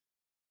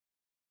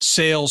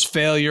sales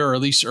failure, or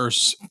at least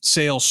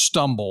sales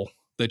stumble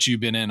that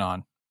you've been in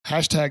on.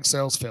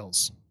 #sales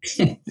fails.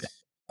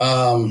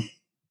 So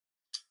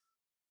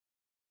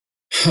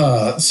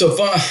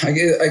fun.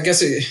 I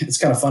guess it's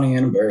kind of funny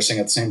and embarrassing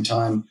at the same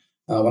time.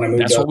 When I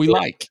moved That's up what we here,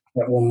 like.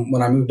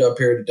 when I moved up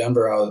here to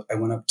Denver, I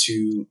went up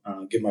to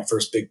give my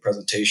first big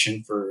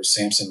presentation for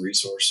Samson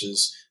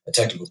Resources, a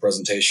technical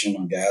presentation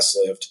on gas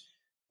lift.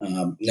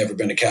 Never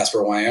been to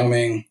Casper,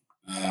 Wyoming.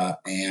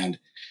 And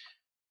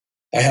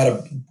I had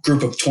a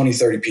group of 20,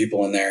 30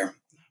 people in there.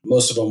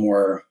 Most of them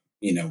were,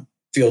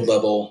 field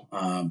level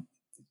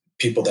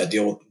people that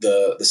deal with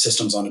the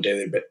systems on a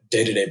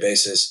day-to-day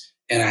basis.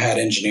 And I had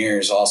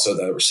engineers also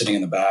that were sitting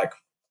in the back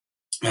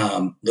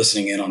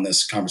listening in on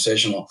this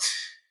conversation. Well,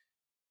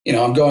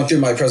 I'm going through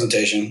my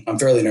presentation. I'm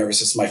fairly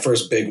nervous. It's my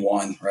first big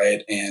one,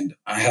 right? And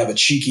I have a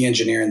cheeky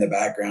engineer in the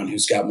background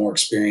who's got more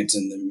experience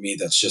than me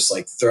that's just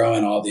like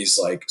throwing all these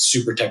like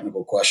super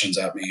technical questions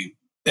at me.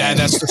 Yeah,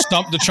 that's the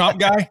stump the chump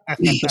guy.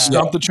 The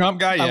stump the chump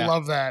guy. Yeah. I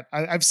love that.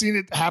 I've seen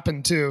it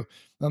happen too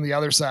on the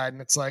other side.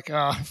 And it's like,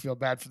 oh, I feel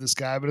bad for this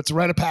guy, but it's a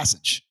rite of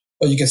passage.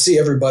 Well, you can see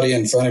everybody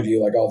in front of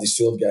you, like all these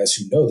field guys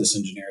who know this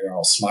engineer, they're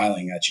all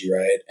smiling at you,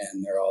 right?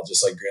 And they're all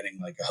just like grinning,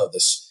 like, "Oh,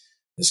 this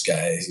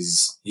guy,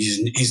 he's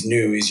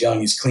new, he's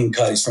young, he's clean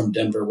cut, he's from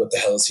Denver. What the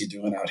hell is he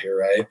doing out here,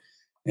 right?"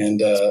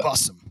 And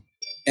awesome.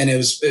 And it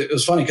was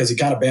funny because he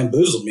kind of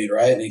bamboozled me,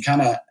 right?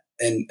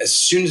 And as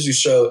soon as you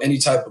show any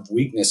type of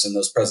weakness in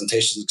those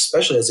presentations,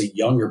 especially as a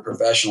younger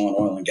professional in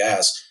oil and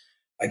gas,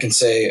 I can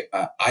say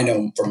I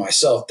know for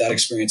myself that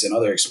experience and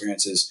other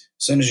experiences.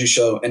 As soon as you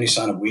show any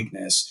sign of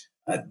weakness,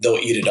 they'll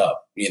eat it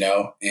up,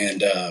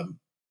 and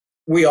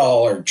we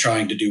all are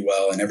trying to do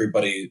well, and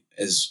everybody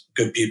is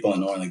good people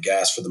in oil and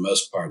gas for the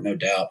most part, no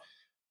doubt.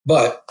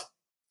 But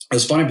it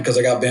was funny because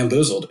I got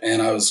bamboozled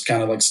and I was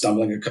kind of like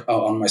stumbling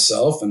on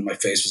myself and my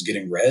face was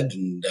getting red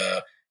and,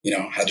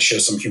 had to show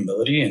some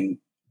humility.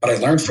 But I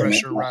learned from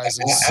it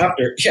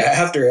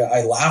after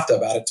I laughed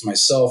about it to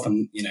myself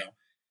and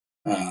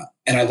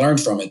I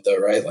learned from it though,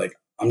 right? Like,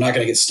 I'm not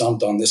going to get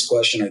stumped on this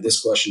question or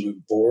this question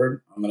moving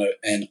forward.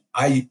 And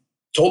I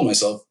told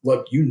myself,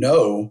 look,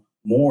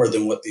 more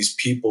than what these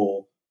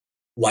people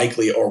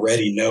likely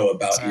already know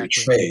about your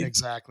trade.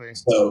 Exactly.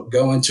 So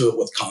go into it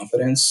with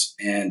confidence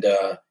and,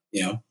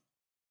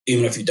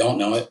 even if you don't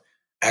know it,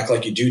 act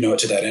like you do know it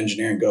to that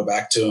engineer and go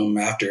back to him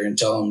after and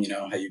tell him,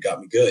 hey, you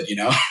got me good,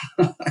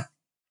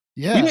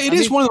 Yeah. It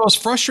is one of the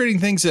most frustrating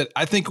things that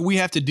I think we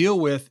have to deal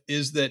with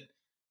is that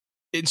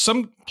in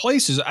some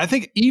places, I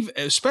think even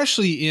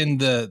especially in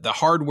the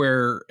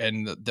hardware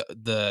and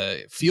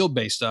the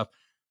field-based stuff,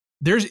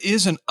 there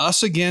is an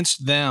us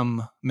against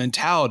them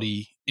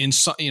mentality in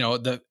some,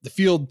 the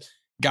field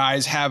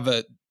guys have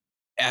I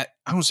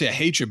don't say a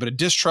hatred, but a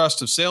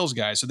distrust of sales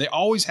guys. So they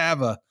always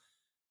have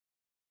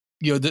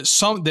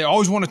they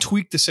always want to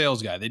tweak the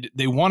sales guy.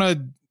 They want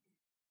to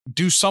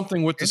do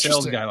something with the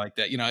sales guy like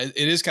that.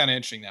 It is kind of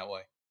interesting that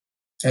way.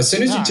 As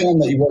soon as you tell them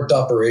that you worked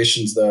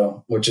operations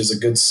though, which is a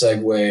good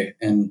segue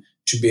and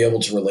to be able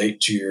to relate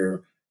to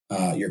your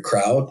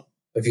crowd,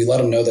 if you let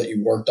them know that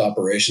you worked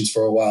operations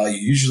for a while, you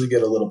usually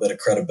get a little bit of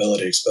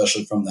credibility,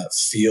 especially from that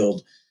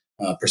field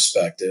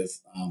perspective.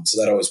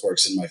 So that always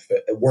worked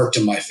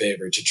in my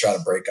favor to try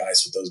to break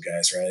ice with those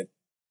guys, right?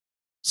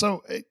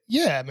 So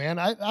yeah, man,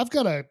 I've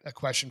got a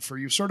question for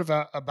you, sort of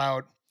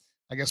about,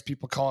 I guess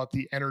people call it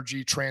the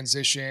energy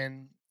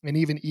transition and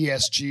even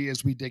ESG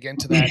as we dig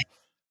into that.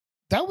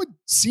 That would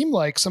seem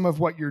like some of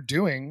what you're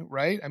doing,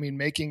 right? I mean,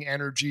 making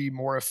energy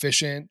more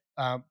efficient,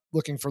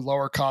 looking for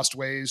lower cost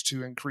ways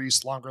to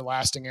increase longer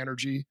lasting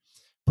energy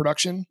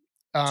production.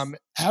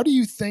 How do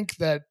you think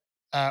that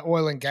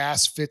oil and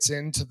gas fits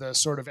into the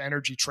sort of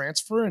energy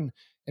transfer and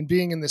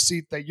being in the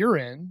seat that you're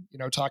in,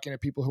 talking to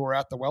people who are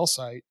at the well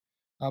site?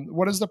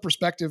 What is the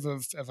perspective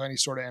of any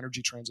sort of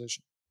energy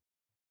transition?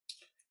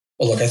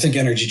 Well, look, I think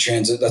energy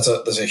transit,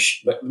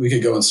 we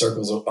could go in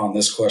circles on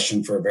this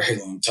question for a very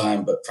long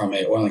time, but from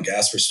an oil and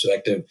gas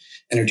perspective,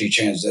 energy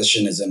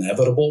transition is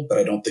inevitable, but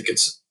I don't think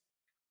it's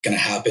going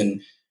to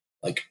happen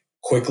like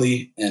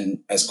quickly and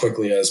as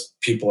quickly as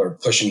people are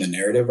pushing the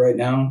narrative right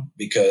now,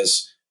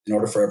 because in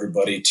order for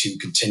everybody to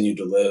continue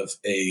to live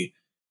a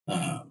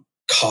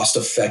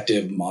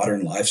cost-effective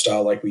modern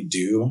lifestyle like we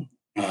do,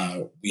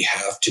 we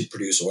have to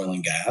produce oil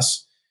and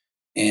gas.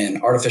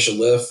 And artificial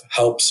lift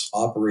helps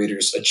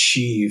operators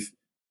achieve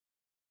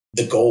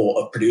the goal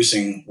of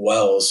producing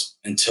wells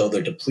until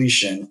their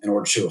depletion in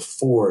order to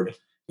afford,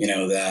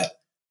 that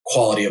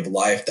quality of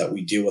life that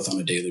we deal with on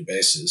a daily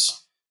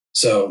basis.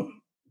 So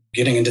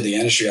getting into the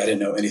industry, I didn't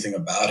know anything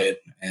about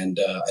it. And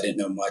I didn't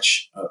know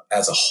much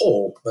as a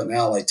whole, but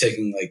now like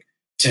taking like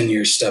 10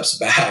 years steps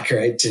back,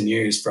 right? 10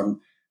 years from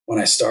when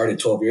I started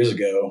 12 years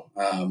ago.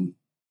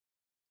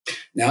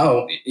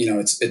 Now,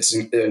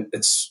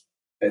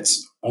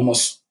 it's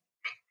almost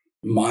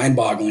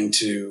mind-boggling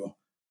to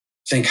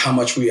think how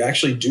much we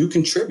actually do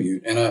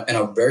contribute in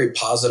a very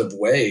positive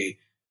way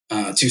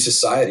to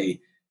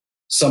society.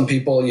 Some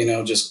people,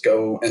 just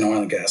go in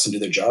oil and gas and do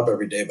their job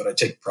every day, but I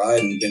take pride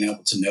in being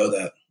able to know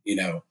that,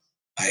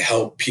 I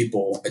help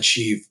people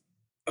achieve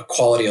a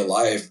quality of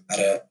life at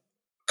a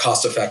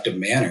cost-effective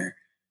manner.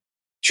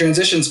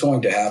 transition's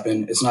going to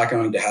happen. It's not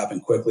going to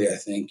happen quickly. I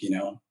think,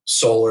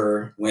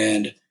 solar,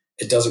 wind,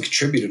 it doesn't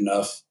contribute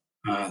enough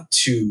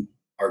to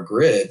our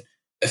grid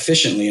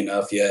efficiently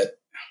enough yet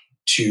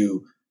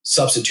to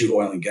substitute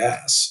oil and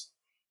gas.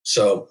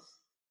 So,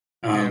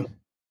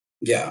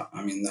 yeah,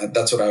 I mean,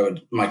 that's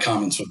what my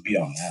comments would be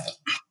on that.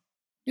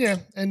 Yeah.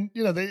 And,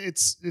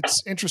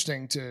 it's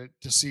interesting to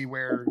see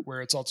where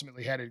it's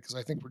ultimately headed, because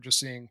I think we're just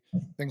seeing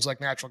things like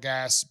natural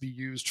gas be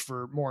used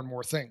for more and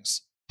more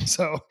things.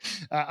 So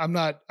I'm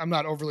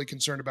not overly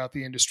concerned about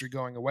the industry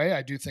going away.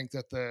 I do think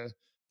that the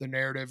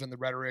narrative and the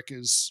rhetoric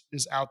is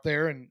out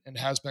there and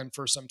has been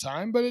for some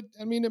time, but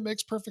it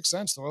makes perfect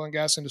sense. The oil and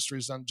gas industry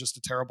has done just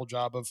a terrible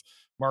job of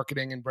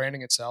marketing and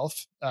branding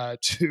itself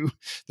to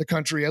the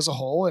country as a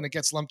whole. And it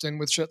gets lumped in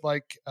with shit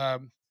like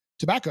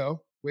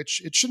tobacco,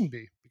 which it shouldn't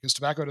be, because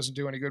tobacco doesn't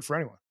do any good for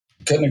anyone.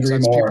 Couldn't agree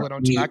more. People that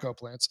own tobacco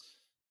plants.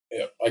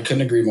 Yeah, I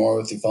couldn't agree more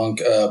with you,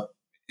 Funk. I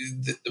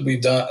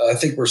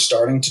think we're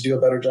starting to do a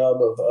better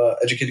job of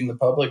educating the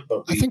public,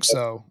 but I think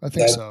so.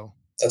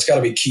 That's got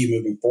to be key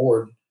moving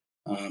forward,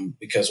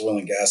 because oil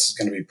and gas is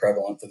going to be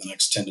prevalent for the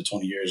next 10 to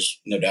 20 years,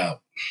 no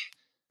doubt.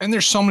 And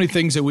there's so many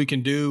things that we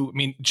can do. I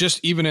mean,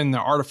 just even in the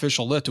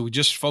artificial lift, we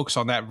just focus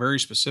on that very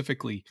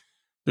specifically.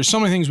 There's so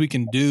many things we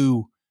can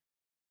do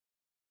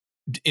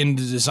in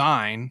the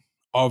design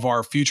of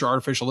our future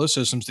artificial lift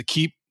systems to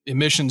keep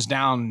emissions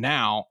down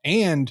now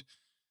and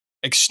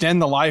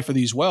extend the life of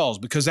these wells,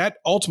 because that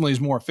ultimately is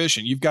more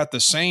efficient. You've got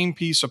the same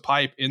piece of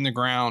pipe in the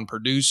ground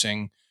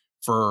producing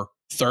for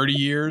 30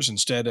 years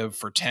instead of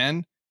for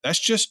 10. That's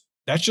just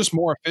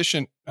more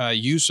efficient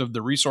use of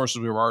the resources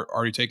we were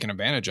already taking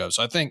advantage of.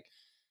 So I think,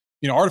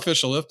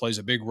 artificial lift plays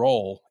a big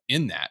role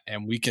in that,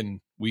 and we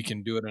can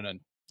do it in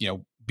a,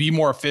 be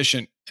more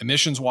efficient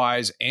emissions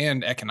wise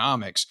and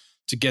economics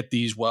to get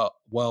these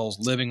wells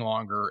living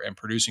longer and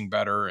producing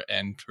better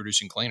and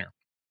producing cleaner.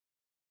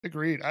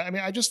 Agreed.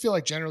 I just feel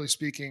like, generally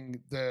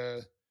speaking,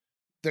 there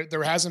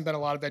hasn't been a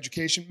lot of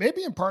education,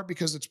 maybe in part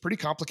because it's pretty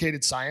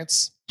complicated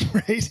science,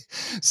 right?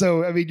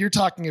 So, you're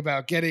talking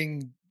about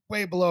getting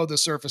way below the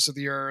surface of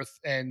the earth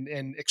and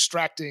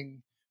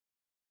extracting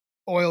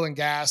oil and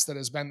gas that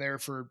has been there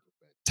for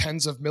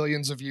tens of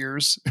millions of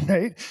years,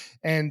 right?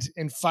 And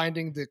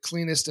finding the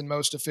cleanest and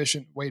most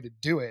efficient way to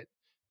do it.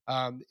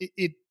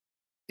 It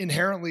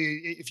inherently,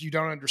 if you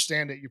don't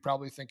understand it, you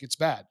probably think it's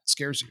bad. It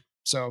scares you.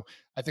 So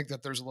I think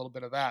that there's a little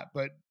bit of that,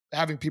 but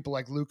having people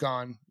like Luke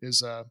on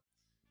is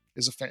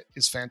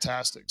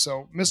fantastic.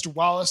 So, Mr.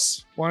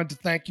 Wallace, wanted to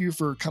thank you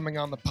for coming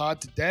on the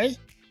pod today,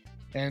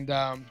 and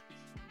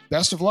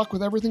best of luck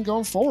with everything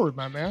going forward,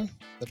 my man.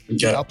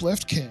 The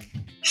Uplift King.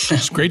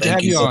 It's great to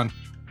have you on.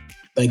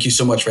 Thank you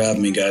so much for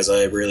having me, guys.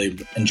 I really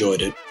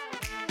enjoyed it.